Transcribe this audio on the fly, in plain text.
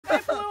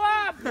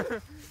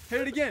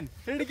Hit it again.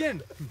 Hit it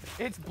again.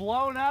 It's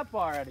blown up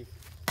already.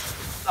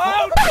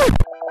 Oh!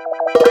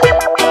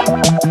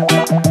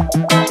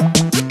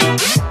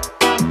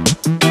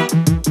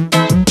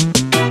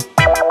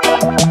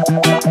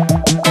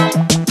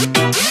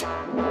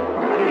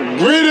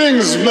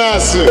 Greetings,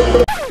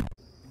 massive!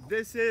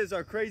 This is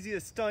our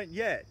craziest stunt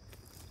yet.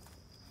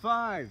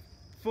 5,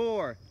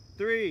 4,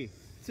 3,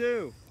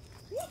 2.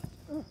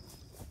 Oh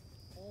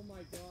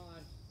my gosh.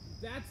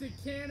 That's a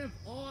can of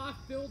awe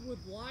filled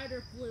with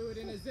lighter fluid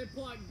in a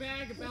Ziploc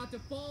bag about to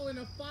fall in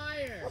a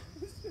fire.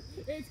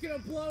 It's gonna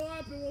blow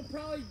up and we'll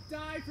probably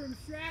die from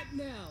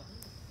shrapnel.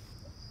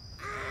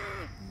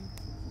 Ah!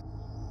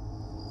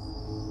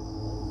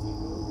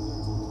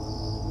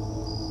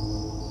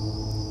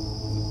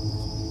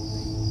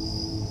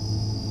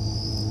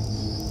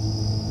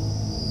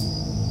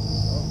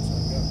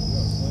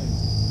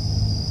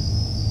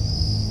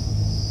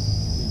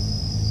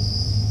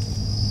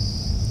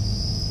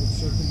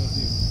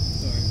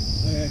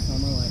 Okay,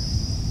 I'm on like,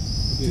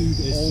 dude,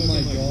 oh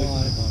my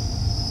god.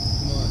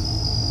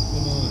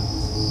 Come on.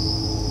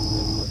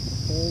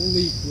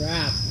 Holy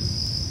crap.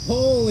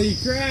 Holy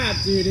crap,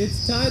 dude,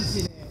 it's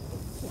touching it.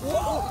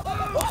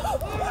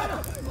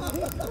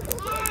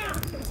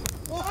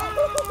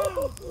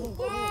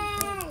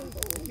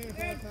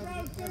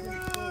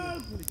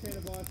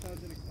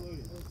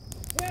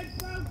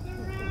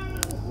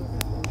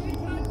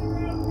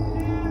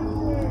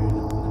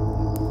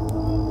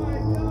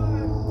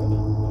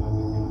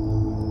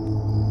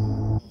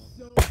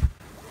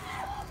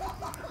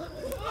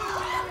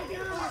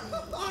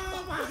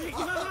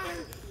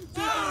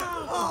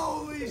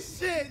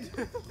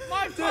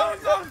 My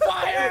phone's on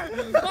fire!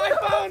 My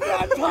phone's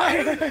on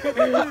fire!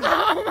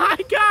 Oh my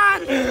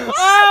god!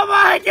 Oh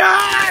my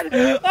god!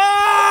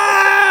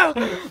 Oh!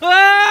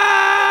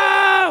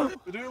 Oh!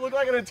 Dude, it looked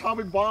like an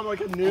atomic bomb, like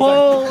a nuke.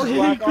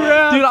 Holy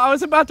crap! Dude, I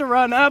was about to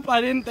run up.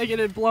 I didn't think it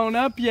had blown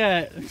up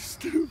yet.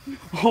 Stupid.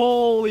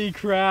 Holy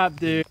crap,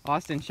 dude.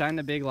 Austin, shine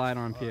the big light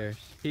on Pierce.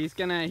 He's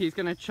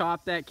gonna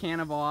chop that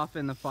can of off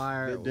in the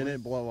fire. It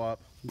didn't blow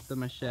up. With the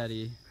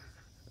machete.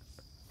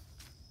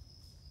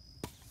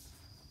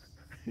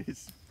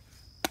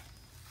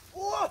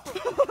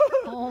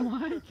 Oh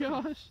my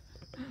gosh.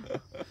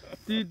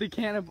 Dude, the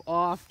can of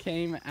off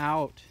came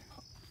out.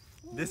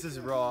 This is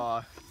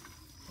raw.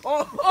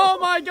 Oh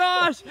my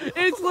gosh!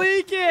 It's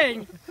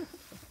leaking!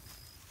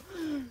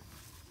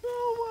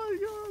 Oh my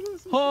god.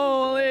 This is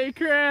Holy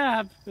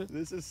crap!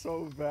 This is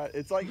so bad.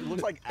 It's like, it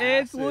looks like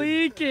acid. It's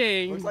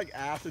leaking! It looks like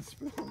acid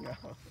spilling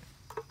out.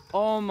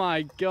 Oh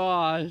my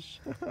gosh.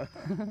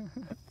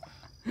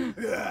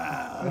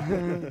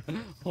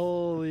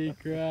 Holy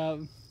crap.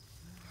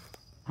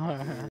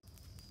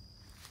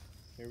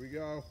 Here we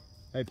go.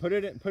 Hey, put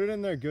it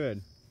in there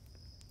good.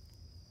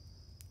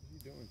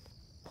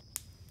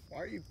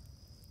 What are you doing?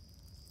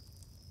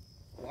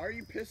 Why are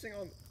you pissing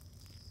on?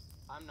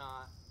 I'm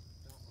not.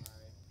 Don't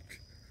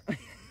worry.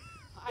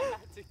 I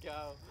had to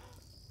go.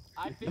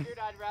 I figured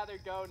I'd rather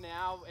go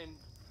now and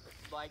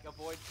like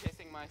avoid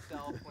pissing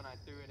myself when I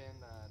threw it in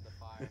the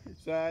fire.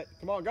 Set.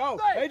 Come on, go.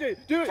 Three, AJ,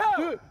 do it. two,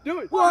 Do it. Do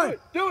it. one.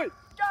 Do it.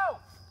 Go!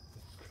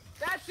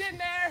 That's in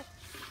there!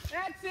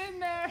 That's in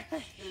there!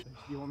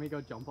 You want me to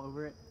go jump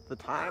over it? The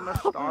time has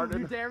started.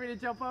 You dare me to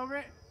jump over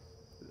it?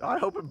 I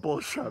hope it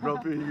bullshit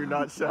up in your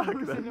nutsack.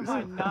 Into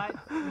my nut.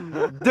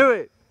 Do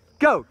it.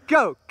 Go,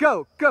 go,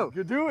 go, go.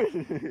 You do it.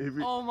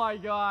 Oh my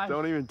gosh.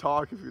 Don't even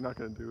talk if you're not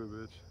gonna do it,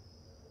 bitch.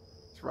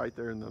 It's right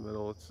there in the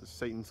middle. It's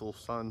Satan's little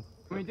son.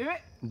 Can we do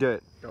it? Do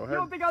it. Go ahead. You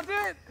don't think I'll do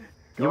it?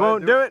 You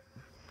won't do it.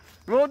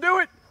 You won't do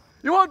it.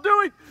 You won't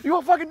do it. You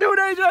won't fucking do it,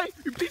 AJ.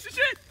 You piece of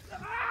shit.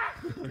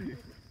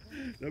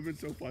 That'd been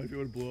so funny if you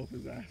would have blew up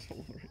his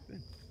asshole right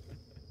then.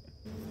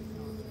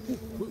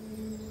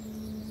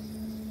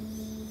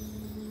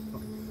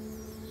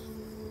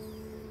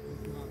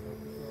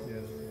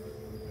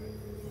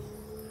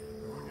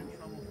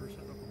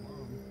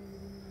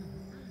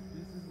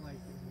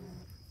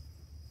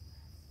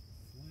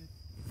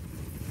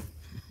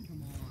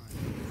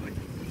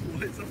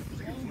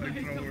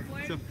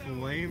 It's a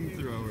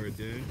flamethrower,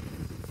 dude.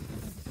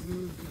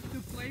 The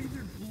flames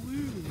are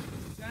blue.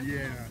 That's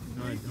Yeah.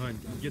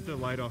 Hunt, get the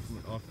light off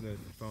the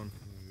phone.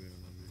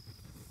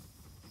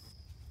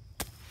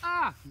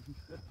 Ah!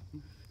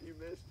 You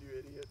missed, you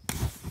idiot.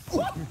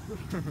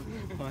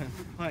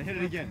 Fine, hit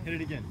it again. Hit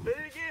it again. Hit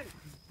it again!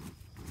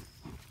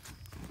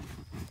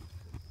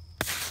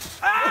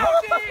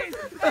 Oh, jeez!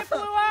 It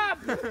blew up!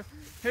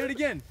 Hit it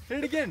again. Hit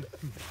it again.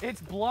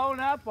 It's blown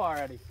up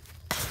already.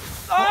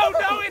 Oh,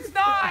 no, it's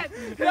not!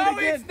 No,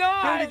 it's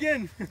not! Hit it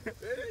again. Hit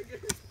it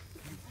again.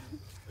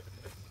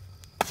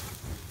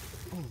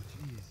 Oh,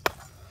 jeez.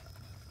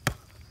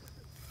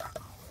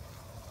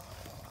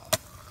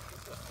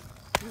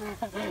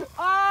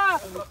 Ah!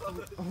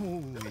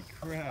 Holy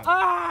crap.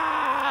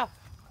 Ah!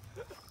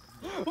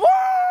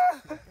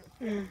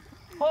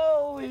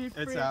 Holy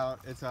freak.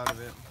 It's out of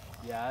it.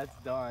 Yeah, it's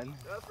done.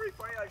 That's pretty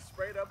funny, like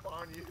sprayed up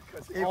on you.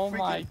 Oh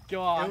my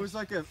god. It was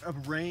like a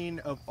rain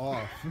of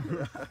off.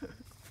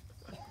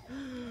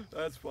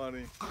 That's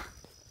funny.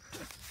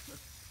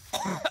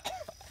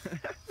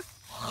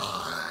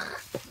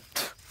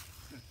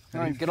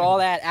 Get all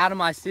that out of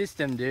my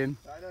system, dude.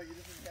 I know, you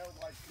just inhaled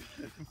like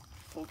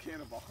a whole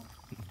can of bomb.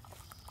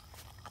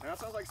 And that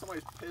sounds like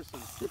somebody's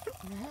pissing.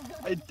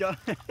 It does.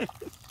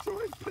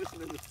 Somebody's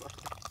pissing in the sun.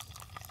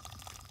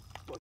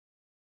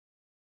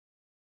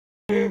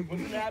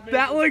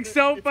 That looks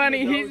so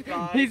funny.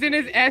 He's in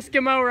his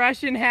Eskimo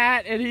Russian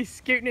hat and he's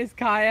scooting his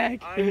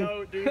kayak. I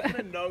know, dude. He's in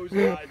a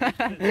nosedive.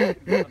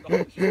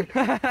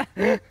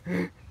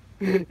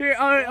 Here,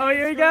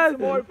 here he goes.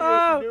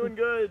 You're doing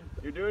good.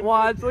 You're doing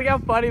Watch, look how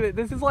funny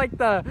this is. Like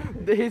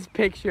his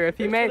picture. If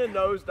he made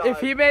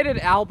an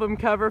album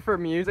cover for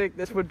music,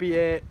 this would be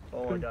it.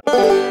 Oh my god.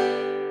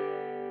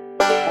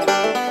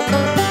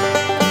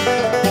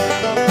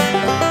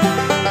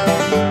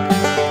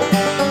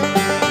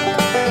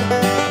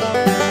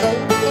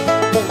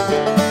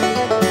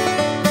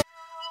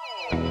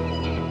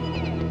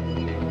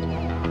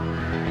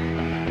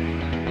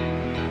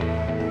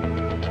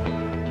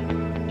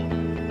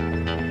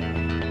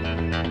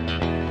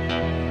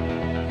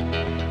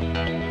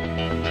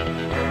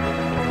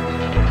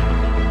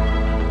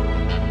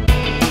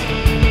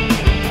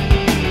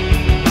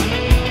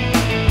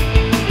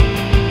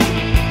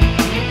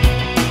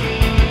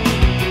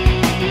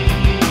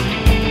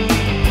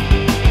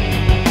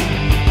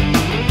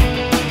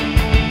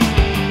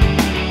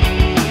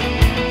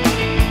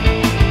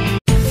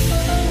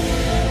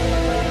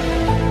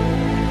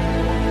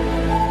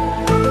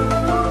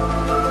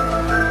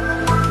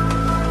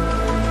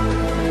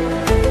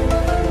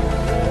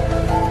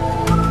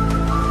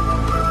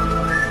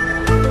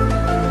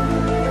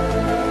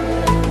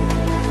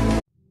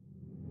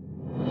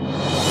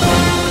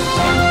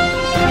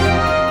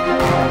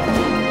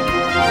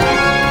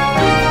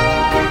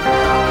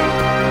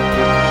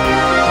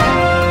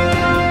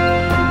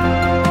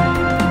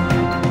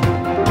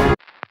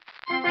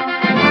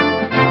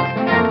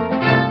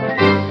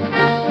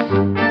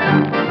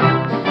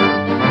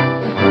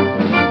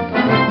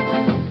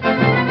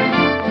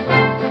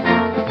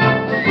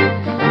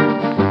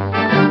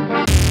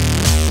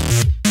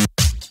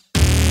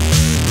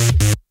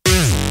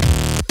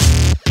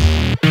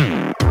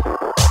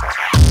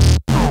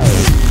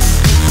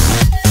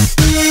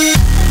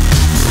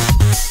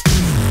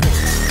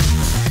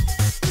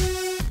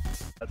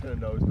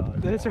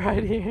 That's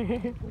right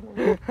here.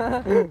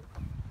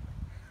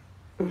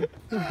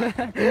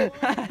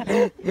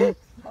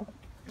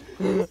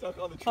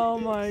 Oh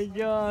my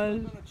gosh.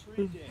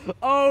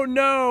 Oh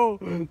no!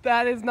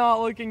 That is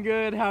not looking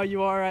good how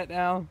you are right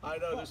now. I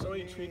know, there's so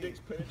many tree dicks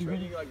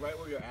penetrating like right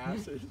where your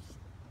ass is.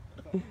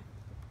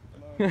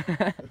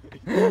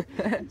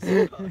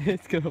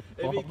 It's gonna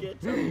fall. If he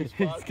gets up, he's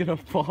It's gonna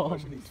fall.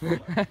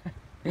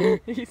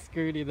 He's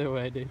screwed either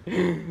way, dude.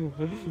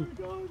 Oh my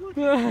God, look.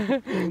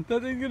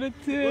 That thing's gonna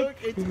tip. Look,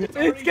 it's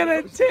It's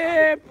gonna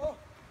tip.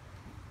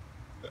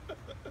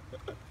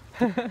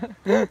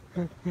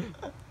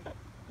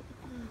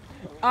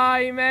 Oh,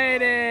 you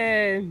made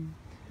it.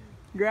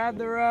 Grab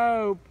the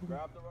rope.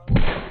 Grab the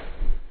rope.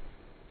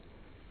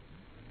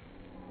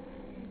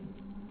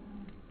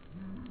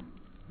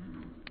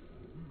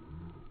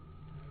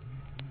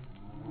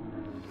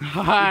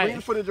 All right. Bring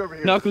the footage over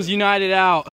here. Knuckles United out.